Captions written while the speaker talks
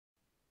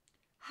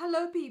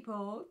Hello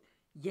people,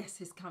 yes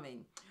it's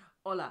coming.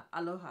 Hola,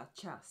 aloha,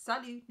 ciao,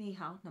 salut, ni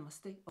hao,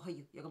 namaste,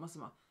 ohayo,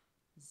 yagamasama,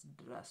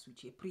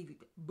 здравствуйте,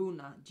 привет,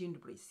 buna, dzień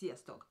dobry,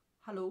 sziasztok.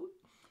 Hello,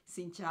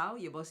 xin ciao,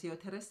 yabosio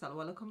teres,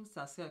 welcome,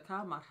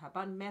 sasaka,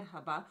 marhaban,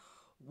 merhaba.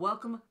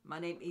 Welcome, my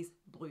name is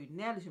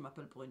Brunel, je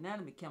m'appelle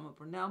Brunel, me chiamo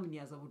Brunel, me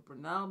chiamo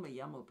Brunel, me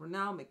llamo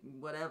Brunel, me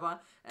whatever,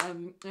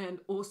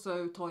 and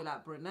also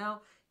toilet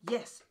Brunel.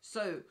 Yes,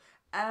 so,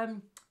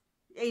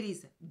 it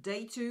is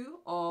day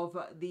 2 of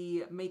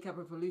the Makeup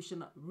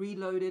Revolution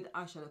Reloaded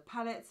eyeshadow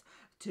palettes.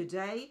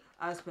 Today,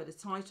 as per the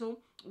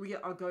title, we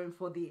are going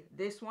for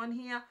this one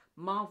here,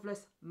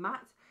 Marvellous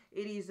Matte.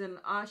 It is an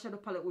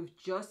eyeshadow palette with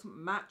just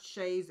matte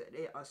shades.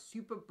 They are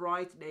super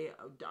bright. They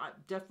are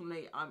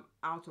definitely, I'm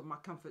out of my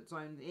comfort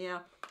zone here.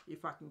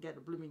 If I can get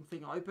the blooming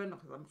thing open,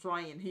 because I'm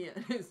trying here,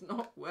 it's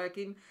not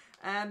working.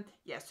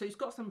 Yeah, so it's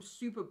got some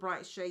super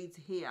bright shades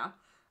here.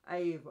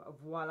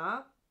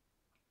 Voila.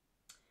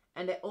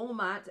 And they're all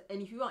matte.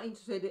 And if you are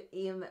interested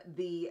in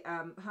the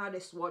how they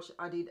swatch,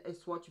 I did a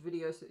swatch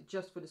video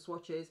just for the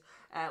swatches,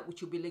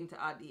 which will be linked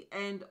at the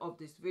end of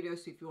this video.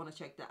 So if you want to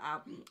check that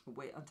out,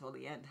 wait until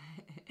the end.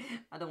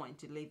 I don't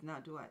want you to leave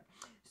now, do I?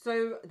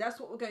 So that's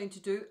what we're going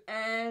to do.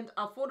 And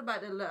I thought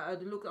about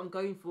the look I'm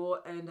going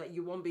for, and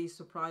you won't be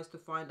surprised to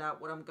find out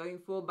what I'm going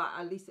for, but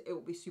at least it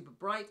will be super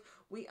bright.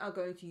 We are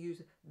going to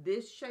use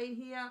this shade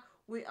here.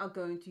 We are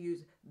going to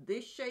use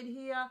this shade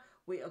here.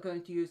 We are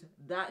going to use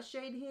that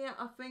shade here,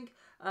 I think.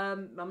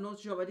 I'm not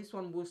sure, but this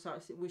one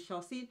we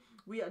shall see.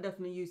 We are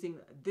definitely using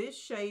this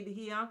shade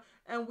here.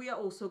 And we are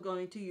also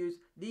going to use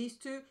these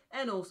two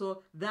and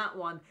also that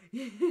one.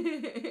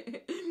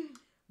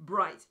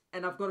 Bright.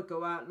 And I've got to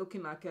go out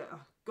looking like a,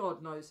 oh,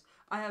 God knows.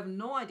 I have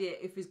no idea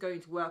if it's going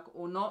to work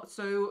or not.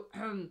 So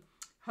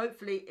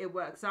hopefully it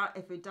works out.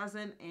 If it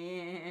doesn't,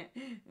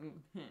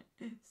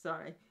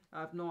 sorry. I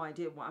have no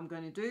idea what I'm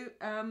going to do.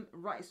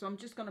 Right, so I'm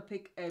just going to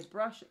pick a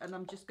brush, and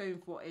I'm just going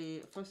for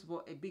first of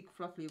all, a big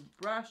fluffy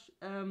brush.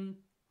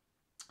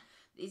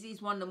 This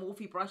is one of the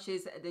Morphe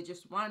brushes. They're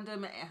just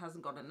random. It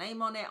hasn't got a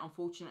name on it,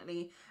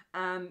 unfortunately.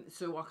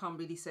 So I can't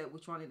really say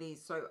which one it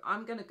is. So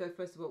I'm going to go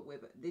first of all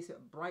with this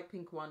bright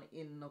pink one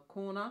in the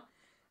corner.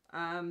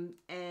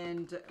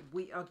 And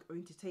we are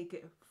going to take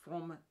it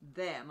from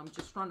there. And I'm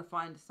just trying to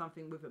find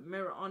something with a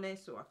mirror on it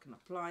so I can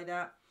apply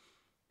that.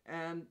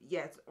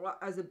 Yes,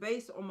 as a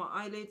base on my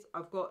eyelids,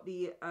 I've got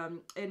the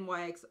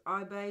NYX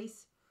eye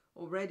base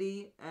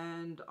already,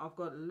 and I've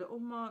got a little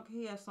mark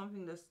here,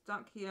 something that's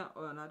stuck here,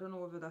 and I don't know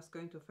whether that's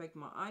going to affect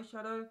my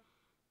eyeshadow.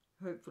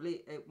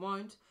 Hopefully it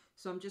won't.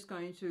 So I'm just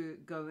going to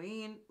go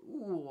in,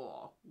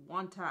 ooh,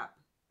 one tap.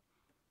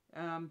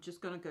 I'm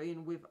just going to go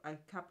in with a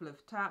couple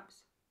of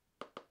taps,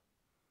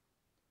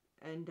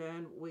 and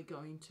then we're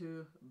going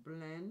to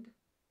blend,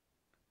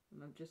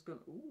 and I'm just going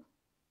to, ooh.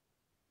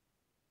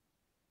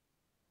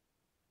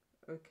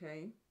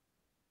 Okay,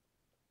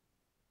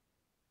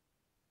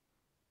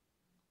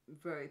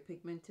 very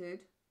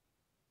pigmented.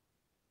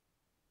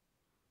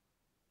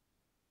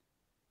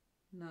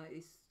 Now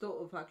it's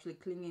sort of actually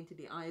clinging to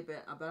the eye a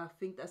bit, but I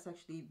think that's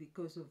actually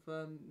because of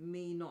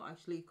me not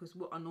actually, because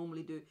what I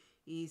normally do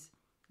is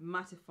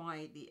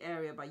mattify the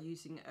area by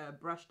using a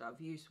brush that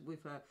I've used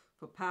with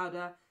for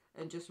powder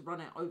and just run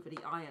it over the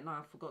eye, and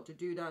I forgot to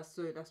do that,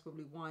 so that's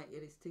probably why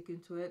it is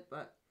sticking to it.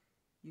 But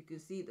you can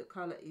see the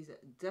color is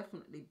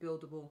definitely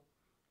buildable.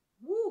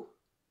 Woo!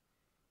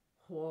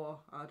 Oh,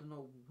 I don't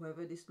know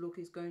whether this look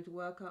is going to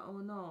work out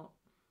or not.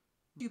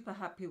 Super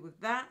happy with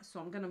that. So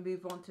I'm going to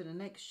move on to the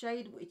next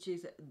shade, which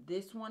is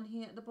this one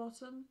here at the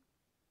bottom.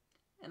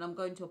 And I'm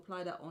going to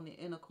apply that on the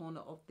inner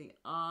corner of the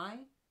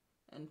eye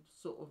and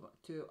sort of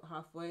to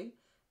halfway.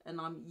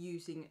 And I'm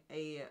using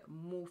a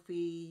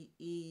Morphe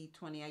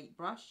E28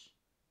 brush,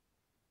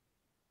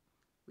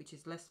 which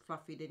is less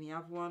fluffy than the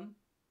other one.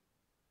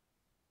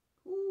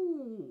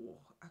 Ooh,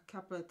 a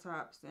couple of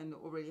taps and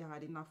already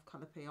had enough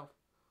color payoff.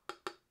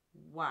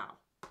 Wow.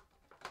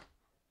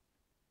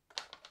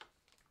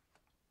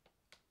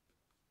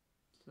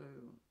 So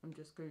I'm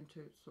just going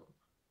to sort of,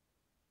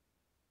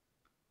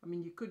 I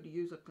mean, you could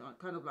use a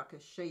kind of like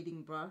a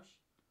shading brush.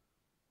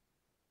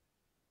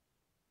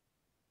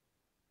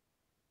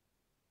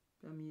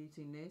 I'm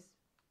using this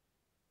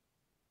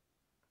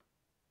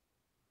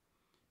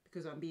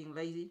because I'm being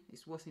lazy.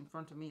 It's what's in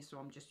front of me, so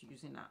I'm just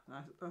using that.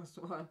 That's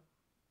why.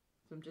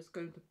 So I'm just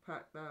going to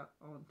pack that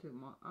onto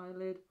my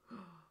eyelid.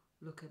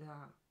 Look at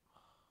that.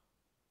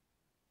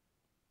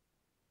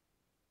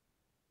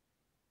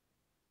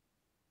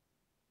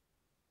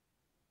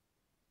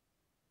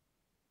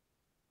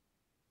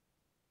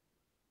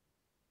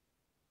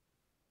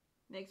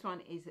 Next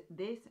one is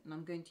this, and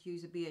I'm going to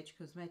use a BH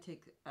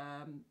Cosmetic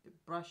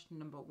brush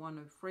number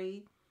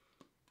 103.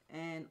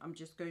 And I'm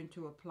just going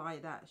to apply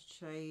that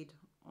shade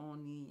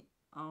on the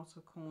outer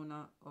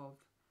corner of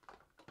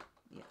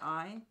the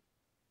eye.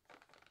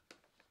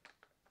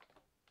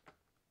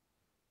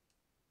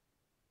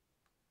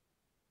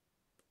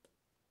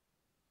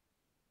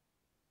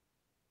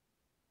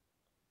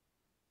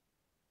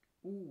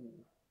 Ooh.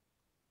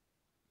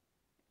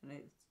 And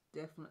it's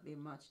definitely a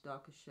much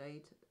darker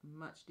shade,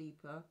 much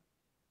deeper.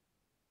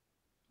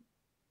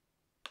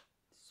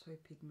 So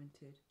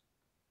pigmented.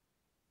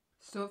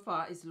 So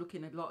far it's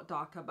looking a lot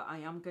darker, but I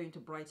am going to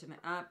brighten it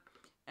up,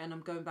 and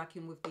I'm going back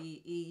in with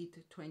the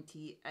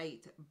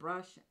E28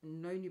 brush.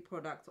 No new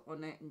product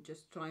on it, and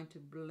just trying to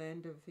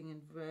blend everything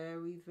in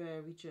very,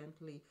 very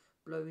gently,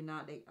 blowing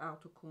out the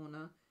outer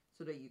corner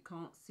so that you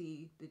can't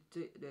see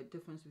the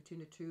difference between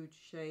the two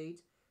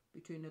shades,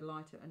 between the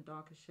lighter and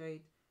darker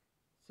shade.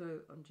 So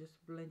I'm just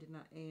blending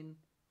that in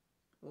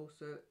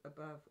also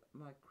above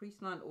my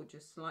crease line, or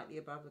just slightly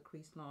above the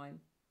crease line.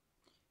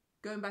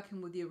 Going back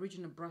in with the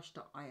original brush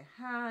that I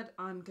had,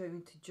 I'm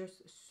going to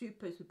just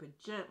super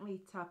gently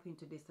tap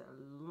into this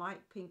light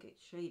pink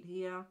shade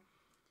here,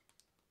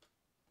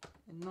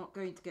 and not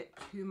going to get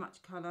too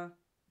much color,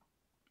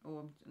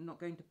 or I'm not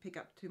going to pick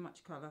up too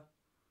much color.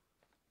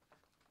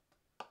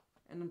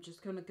 And I'm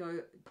just going to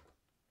go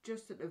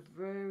just at the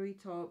very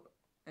top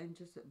and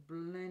just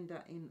blend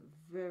that in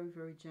very,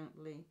 very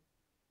gently,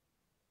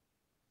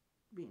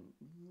 being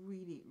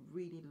really,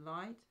 really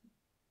light.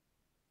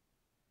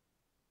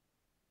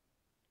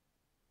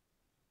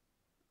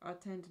 I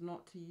tend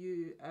not to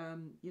use,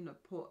 you know,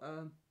 put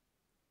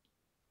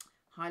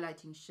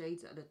highlighting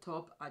shades at the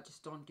top. I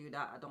just don't do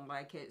that. I don't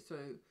like it. So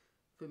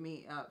for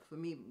me,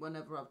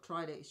 whenever I've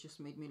tried it, it's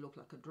just made me look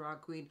like a drag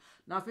queen.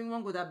 Nothing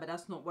wrong with that, but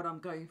that's not what I'm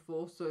going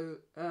for. So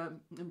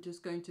I'm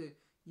just going to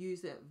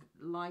use that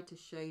lighter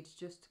shades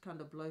just to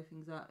kind of blow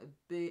things out a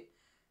bit.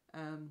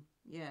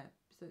 Yeah,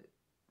 so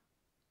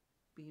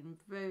being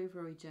very,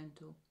 very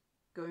gentle.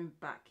 Going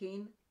back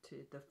in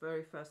to the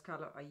very first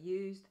color I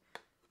used,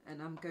 and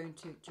I'm going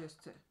to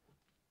just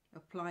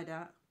apply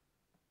that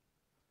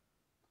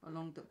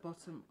along the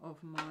bottom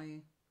of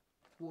my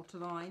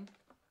waterline.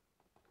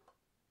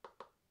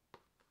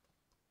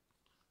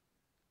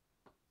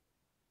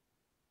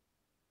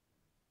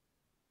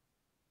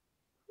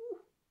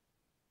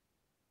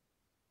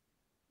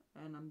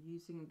 And I'm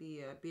using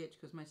the BH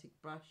Cosmetic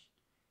brush,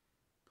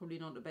 probably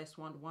not the best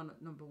one,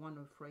 number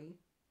 103.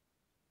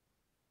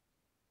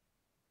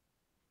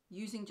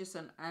 Using just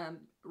an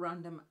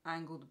random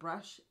angled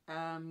brush.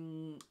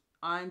 I'm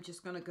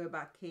just going to go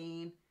back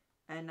in,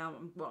 and now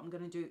what I'm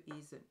going to do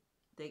is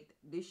take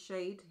this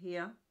shade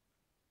here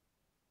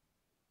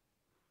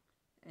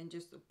and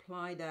just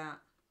apply that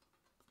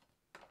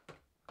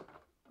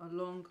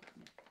along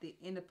the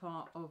inner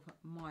part of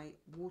my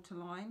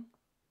waterline.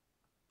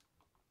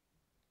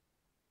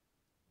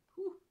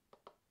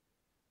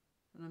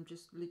 And I'm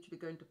just literally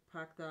going to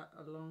pack that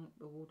along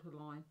the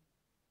waterline.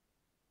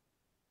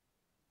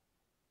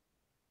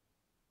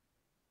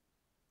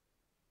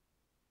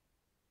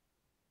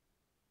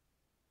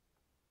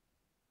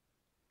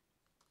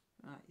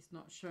 It's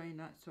not showing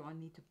that, so I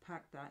need to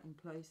pack that in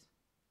place.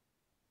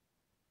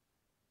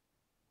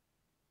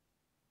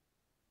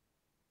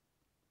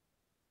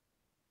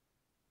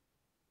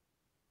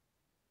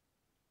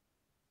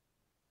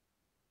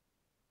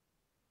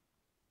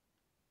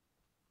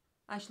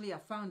 Actually, I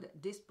found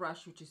this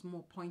brush which is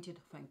more pointed,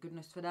 thank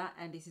goodness for that,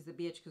 and this is the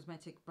BH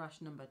Cosmetic brush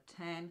number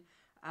 10.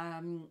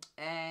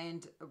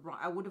 And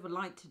I would have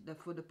liked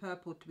for the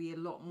purple to be a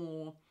lot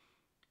more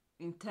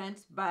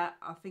intense, but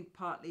I think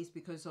partly it's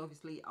because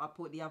obviously I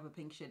put the other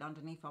pink shade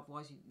underneath,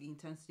 otherwise the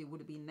intensity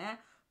would have been there,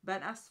 but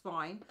that's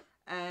fine.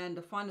 And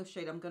the final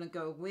shade I'm going to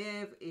go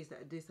with is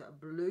this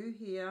blue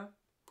here,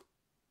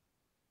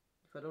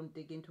 if I don't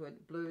dig into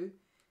it, blue.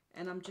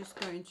 And I'm just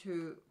going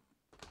to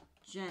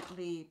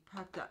gently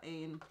pack that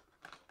in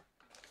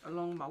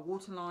along my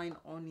waterline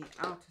on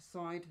the outer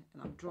side,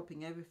 and I'm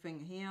dropping everything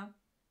here,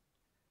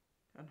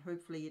 and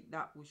hopefully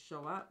that will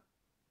show up.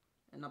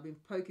 And I've been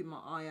poking my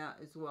eye out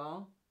as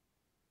well,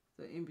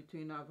 so in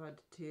between I've had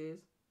tears,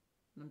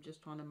 and I'm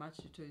just trying to match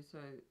the two, so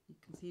you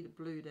can see the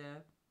blue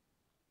there.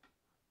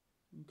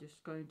 I'm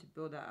just going to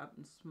build that up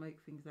and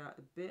smoke things out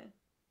a bit.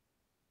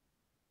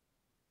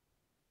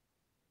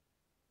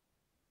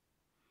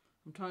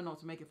 I'm trying not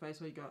to make a face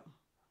where you go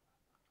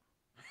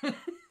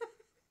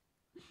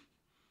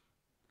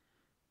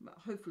but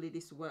hopefully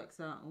this works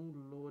out. Oh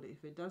Lord,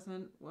 if it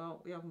doesn't,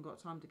 well, we haven't got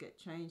time to get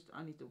changed.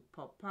 I need to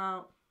pop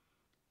out.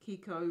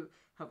 Kiko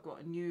have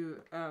got a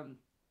new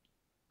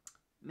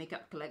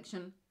makeup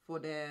collection for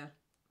their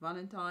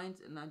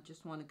Valentine's, and I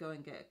just want to go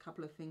and get a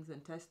couple of things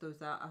and test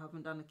those out. I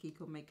haven't done a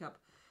Kiko makeup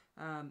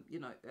you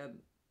know,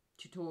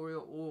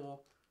 tutorial or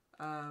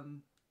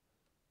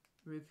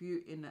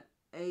review in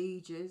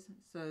ages,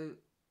 so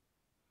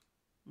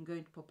I'm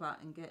going to pop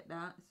out and get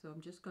that. So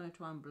I'm just going to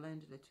try and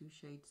blend the two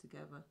shades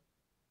together.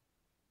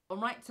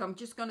 Alright, so I'm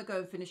just going to go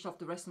and finish off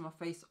the rest of my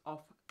face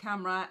off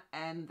camera,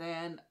 and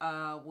then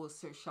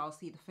shall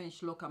see the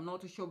finished look. I'm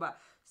not too sure, but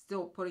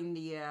still putting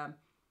the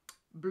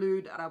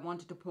blue that I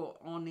wanted to put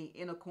on the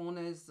inner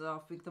corners. I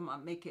think that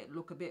might make it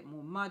look a bit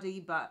more muddy,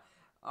 but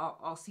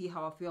I'll see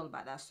how I feel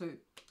about that. So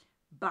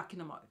back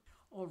in a moment.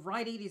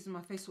 Alrighty, this is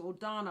my face all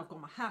done. I've got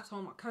my hat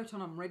on, my coat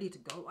on. I'm ready to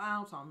go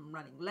out. I'm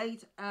running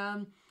late.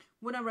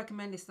 Would I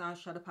recommend this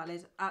eyeshadow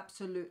palette?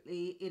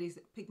 Absolutely. It is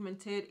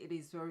pigmented. It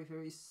is very,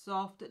 very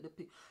soft.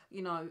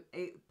 You know,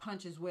 it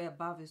punches way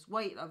above its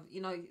weight.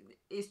 You know,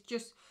 it's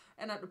just,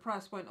 and at the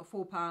price point of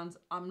 £4,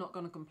 I'm not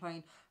going to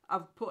complain.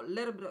 I've put a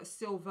little bit of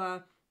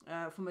silver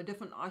from a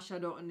different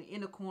eyeshadow in the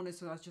inner corner,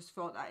 so I just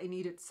felt that it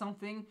needed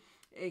something.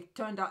 It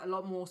turned out a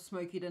lot more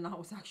smoky than I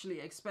was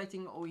actually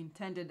expecting or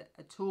intended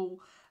at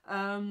all.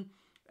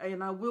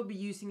 And I will be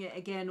using it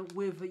again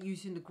with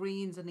using the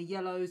greens and the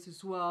yellows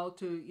as well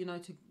to, you know,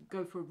 to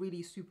go for a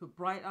really super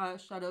bright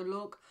eyeshadow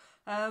look.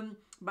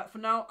 But for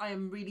now, I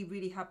am really,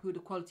 really happy with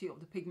the quality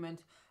of the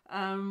pigment.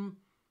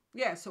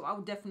 Yeah, so I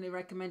would definitely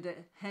recommend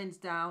it, hands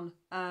down.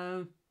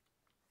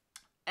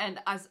 And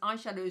as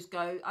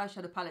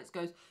eyeshadow palettes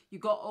goes, you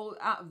got all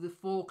out of the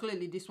four.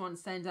 Clearly, this one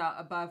stands out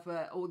above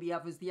all the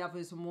others. The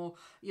others are more,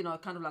 you know,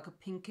 kind of like a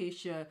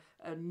pinkish,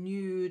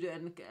 nude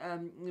and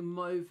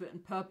mauve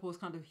and purples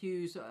kind of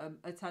hues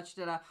attached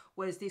to that.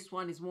 Whereas this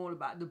one is more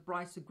about the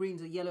brighter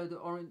greens, the yellow, the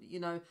orange. You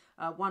know,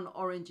 one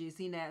orange is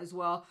in there as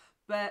well.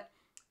 But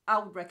I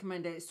would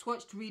recommend it. It's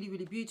swatched really,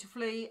 really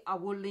beautifully. I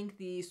will link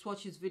the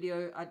swatches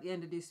video at the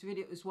end of this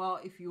video as well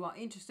if you are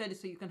interested,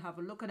 so you can have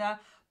a look at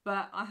that.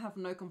 But I have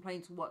no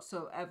complaints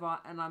whatsoever,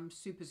 and I'm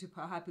super,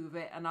 super happy with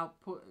it. And I'll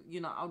put,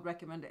 you know, I would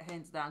recommend it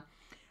hands down.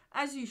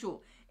 As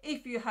usual,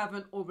 if you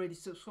haven't already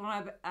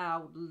subscribed, I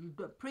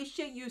would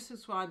appreciate you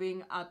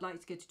subscribing. I'd like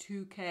to get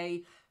to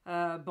 2K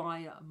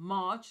by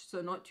March,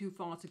 so not too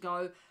far to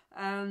go.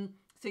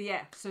 So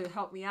yeah, so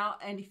help me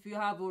out. And if you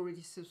have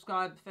already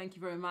subscribed, thank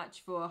you very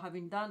much for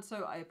having done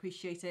so. I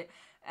appreciate it.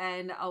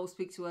 And I'll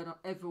speak to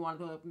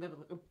everyone.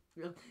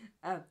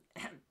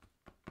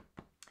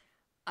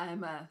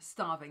 I'm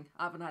starving.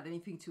 I haven't had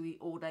anything to eat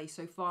all day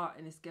so far,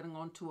 and it's getting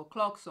on 2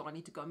 o'clock, so I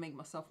need to go make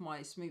myself my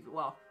smoothie.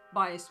 Well,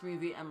 buy a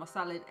smoothie and my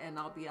salad, and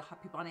I'll be a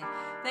happy bunny.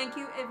 Thank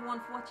you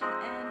everyone for watching,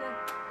 and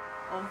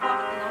au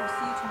revoir, and I'll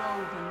see you tomorrow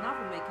with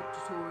another makeup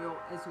tutorial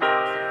as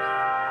well.